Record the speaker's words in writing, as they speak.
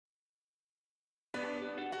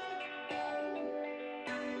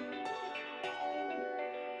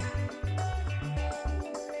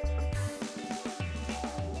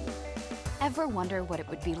Ever wonder what it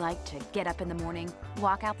would be like to get up in the morning,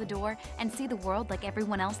 walk out the door, and see the world like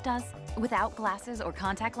everyone else does, without glasses or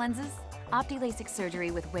contact lenses? OptiLASIK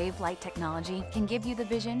surgery with Wavelight technology can give you the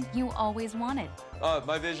vision you always wanted.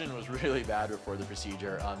 My vision was really bad before the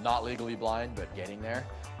procedure. I'm not legally blind, but getting there.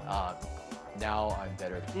 Now I'm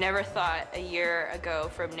better. Never thought a year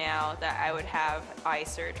ago from now that I would have eye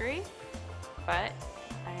surgery, but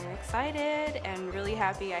I'm excited and really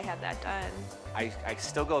happy I had that done. I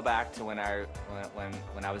still go back to when I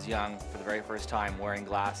was young for the very first time, wearing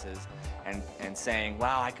glasses and saying,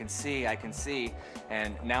 wow, I can see,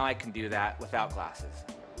 and now I can do that without glasses.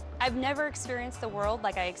 I've never experienced the world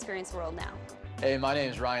like I experience the world now. Hey, my name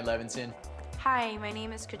is Ryan Levinson. Hi, my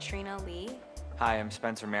name is Katrina Lee. Hi, I'm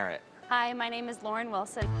Spencer Merritt. Hi, my name is Lauren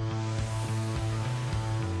Wilson.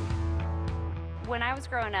 When I was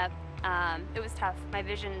growing up, it was tough. My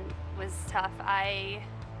vision was tough.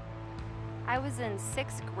 I was in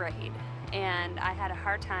 6th grade, and I had a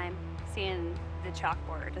hard time seeing the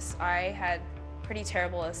chalkboard. I had pretty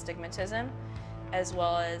terrible astigmatism, as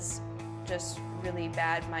well as just really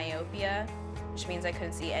bad myopia, which means I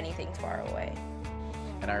couldn't see anything far away.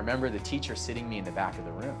 And I remember the teacher sitting me in the back of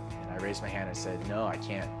the room, and I raised my hand and said, no, I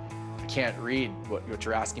can't read what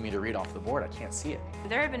you're asking me to read off the board. I can't see it.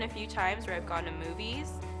 There have been a few times where I've gone to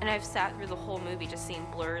movies and I've sat through the whole movie just seeing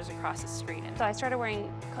blurs across the screen. So I started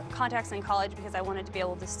wearing contacts in college because I wanted to be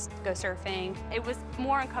able to go surfing. It was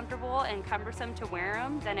more uncomfortable and cumbersome to wear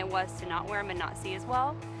them than it was to not wear them and not see as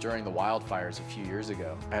well. During the wildfires a few years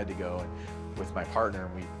ago, I had to go and with my partner,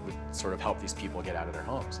 and we would sort of help these people get out of their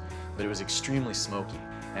homes. But it was extremely smoky,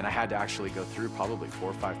 and I had to actually go through probably 4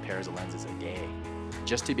 or 5 pairs of lenses a day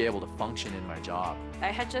just to be able to function in my job. I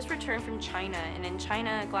had just returned from China, and in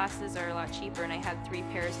China, glasses are a lot cheaper, and I had 3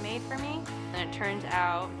 pairs made for me. And it turned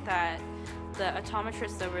out that the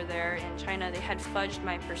optometrists over there in China, they had fudged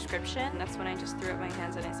my prescription. And that's when I just threw up my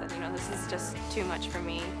hands and I said, you know, this is just too much for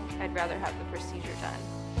me. I'd rather have the procedure done.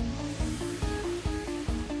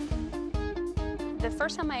 The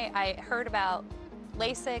first time I heard about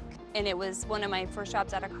LASIK, and it was one of my first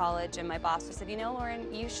jobs out of college, and my boss said, you know,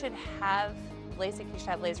 Lauren, you should have LASIK, you should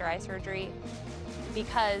have laser eye surgery,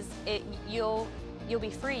 because you'll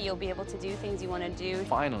be free, you'll be able to do things you want to do.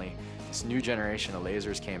 Finally, this new generation of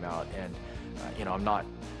lasers came out, and you know, I'm not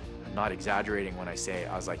exaggerating when I say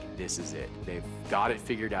I was like, this is it. They've got it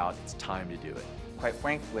figured out. It's time to do it. Quite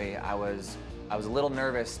frankly, I was a little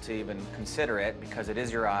nervous to even consider it because it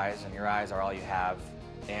is your eyes, and your eyes are all you have.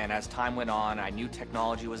 And as time went on, I knew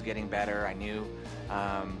technology was getting better. I knew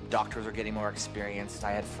doctors were getting more experienced.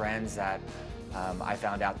 I had friends that I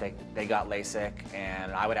found out they got LASIK,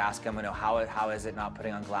 and I would ask them, you know, how is it not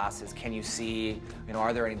putting on glasses? Can you see? You know,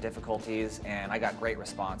 are there any difficulties? And I got great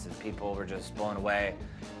responses. People were just blown away.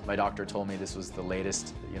 My doctor told me this was the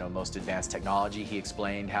latest, you know, most advanced technology. He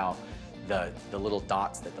explained how the little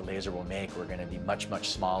dots that the laser will make were going to be much,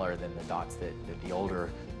 much smaller than the dots that the older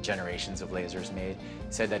generations of lasers made.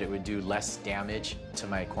 He said that it would do less damage to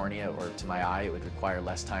my cornea or to my eye. It would require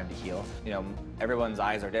less time to heal. You know, everyone's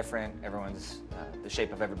eyes are different. Everyone's the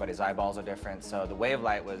shape of everybody's eyeballs are different. So the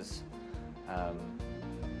Wavelight was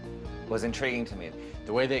intriguing to me.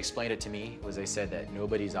 The way they explained it to me was they said that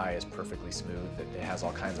nobody's eye is perfectly smooth, that it has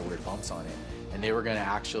all kinds of weird bumps on it, and they were going to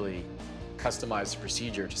actually customize the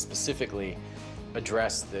procedure to specifically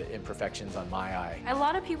address the imperfections on my eye. A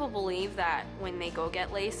lot of people believe that when they go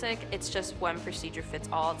get LASIK, it's just one procedure fits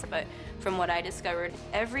all. But from what I discovered,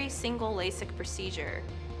 every single LASIK procedure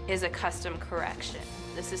is a custom correction.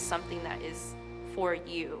 This is something that is for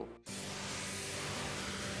you.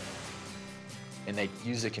 And they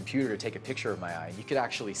used a computer to take a picture of my eye, and you could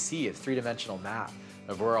actually see a 3-dimensional map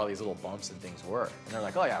of where all these little bumps and things were. And they're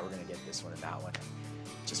like, oh yeah, we're gonna get this one and that one.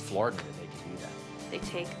 It just floored me that they could do that. They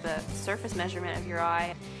take the surface measurement of your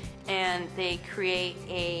eye and they create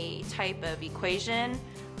a type of equation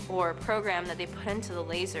or program that they put into the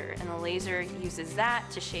laser, and the laser uses that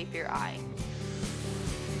to shape your eye.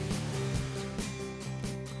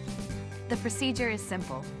 The procedure is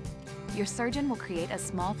simple. Your surgeon will create a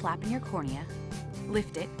small flap in your cornea,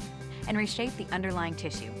 lift it, and reshape the underlying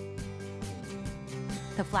tissue.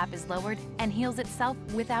 The flap is lowered and heals itself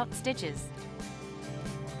without stitches.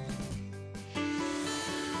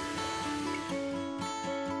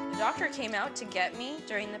 The doctor came out to get me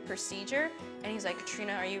during the procedure, and he's like,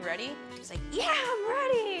 Katrina, are you ready? He's like, yeah, I'm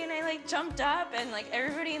ready. And I like jumped up, and like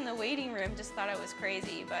everybody in the waiting room just thought I was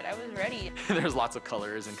crazy, but I was ready. There's lots of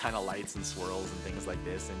colors and kind of lights and swirls and things like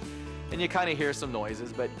this, and and you kind of hear some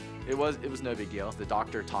noises, but it was no big deal. The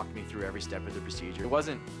doctor talked me through every step of the procedure. It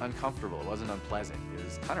wasn't uncomfortable, it wasn't unpleasant, it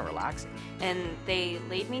was kind of relaxing. And they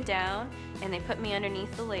laid me down and they put me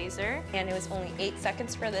underneath the laser. And it was only 8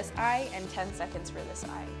 seconds for this eye and 10 seconds for this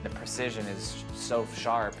eye. The precision is so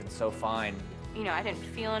sharp and so fine. You know, I didn't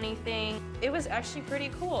feel anything. It was actually pretty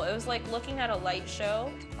cool. It was like looking at a light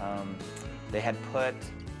show. They had put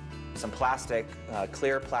some plastic,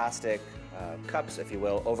 clear plastic cups, if you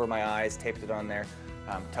will, over my eyes, taped it on there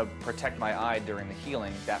to protect my eye during the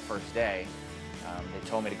healing that first day. They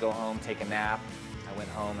told me to go home, take a nap. I went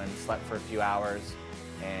home and slept for a few hours,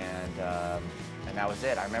 and that was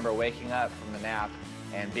it. I remember waking up from the nap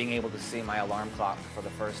and being able to see my alarm clock for the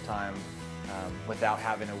first time without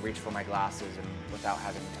having to reach for my glasses and without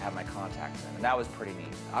having to have my contacts in, and that was pretty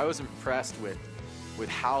neat. I was impressed with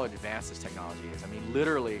how advanced this technology is. I mean,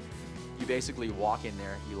 literally, you basically walk in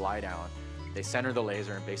there, you lie down, they center the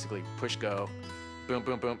laser and basically push go, boom,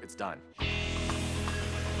 boom, boom, it's done.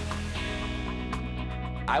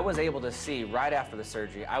 I was able to see right after the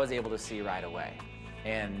surgery, I was able to see right away.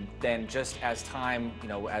 And then just as time, you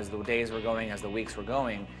know, as the days were going, as the weeks were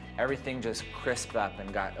going, everything just crisped up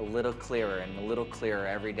and got a little clearer and a little clearer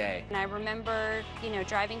every day. And I remember, you know,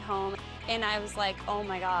 driving home and I was like, oh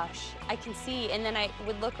my gosh, I can see. And then I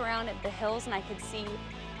would look around at the hills and I could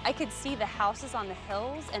see the houses on the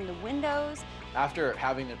hills and the windows. After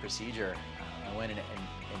having the procedure, I went in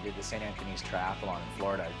and did the St. Anthony's Triathlon in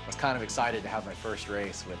Florida. I was kind of excited to have my first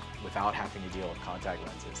race without having to deal with contact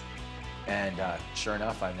lenses. And sure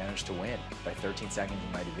enough, I managed to win by 13 seconds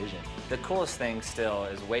in my division. The coolest thing still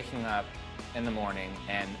is waking up in the morning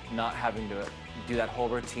and not having to do that whole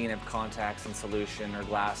routine of contacts and solution or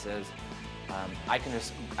glasses. I can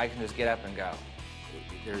just get up and go.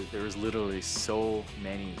 There was literally so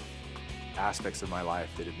many aspects of my life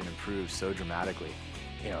that have been improved so dramatically.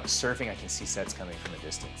 You know, surfing, I can see sets coming from a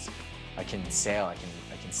distance. I can sail, I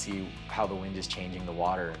can see how the wind is changing the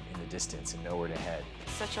water in the distance and know where to head.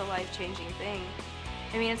 It's such a life-changing thing.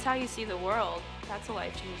 I mean, it's how you see the world. That's a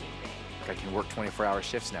life-changing thing. I can work 24-hour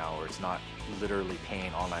shifts now where it's not literally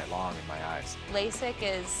pain all night long in my eyes. LASIK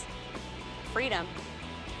is freedom.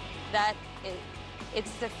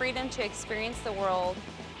 It's the freedom to experience the world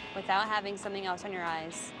without having something else on your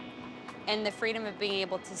eyes, and the freedom of being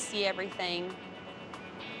able to see everything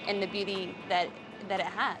and the beauty that it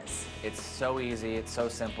has. It's so easy, it's so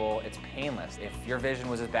simple, it's painless. If your vision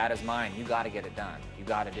was as bad as mine, you got to get it done. You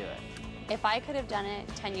got to do it. If I could have done it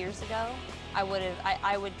 10 years ago, I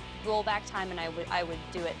would roll back time and I would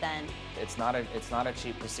do it then. It's not a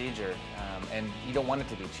cheap procedure, and you don't want it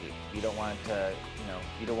to be cheap. You don't want to,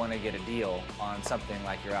 you don't want to get a deal on something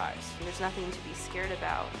like your eyes. There's nothing to be scared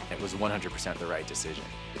about. It was 100% the right decision.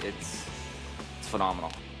 It's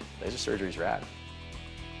phenomenal. Laser surgery's rad.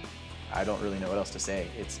 I don't really know what else to say.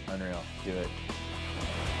 It's unreal. Do it.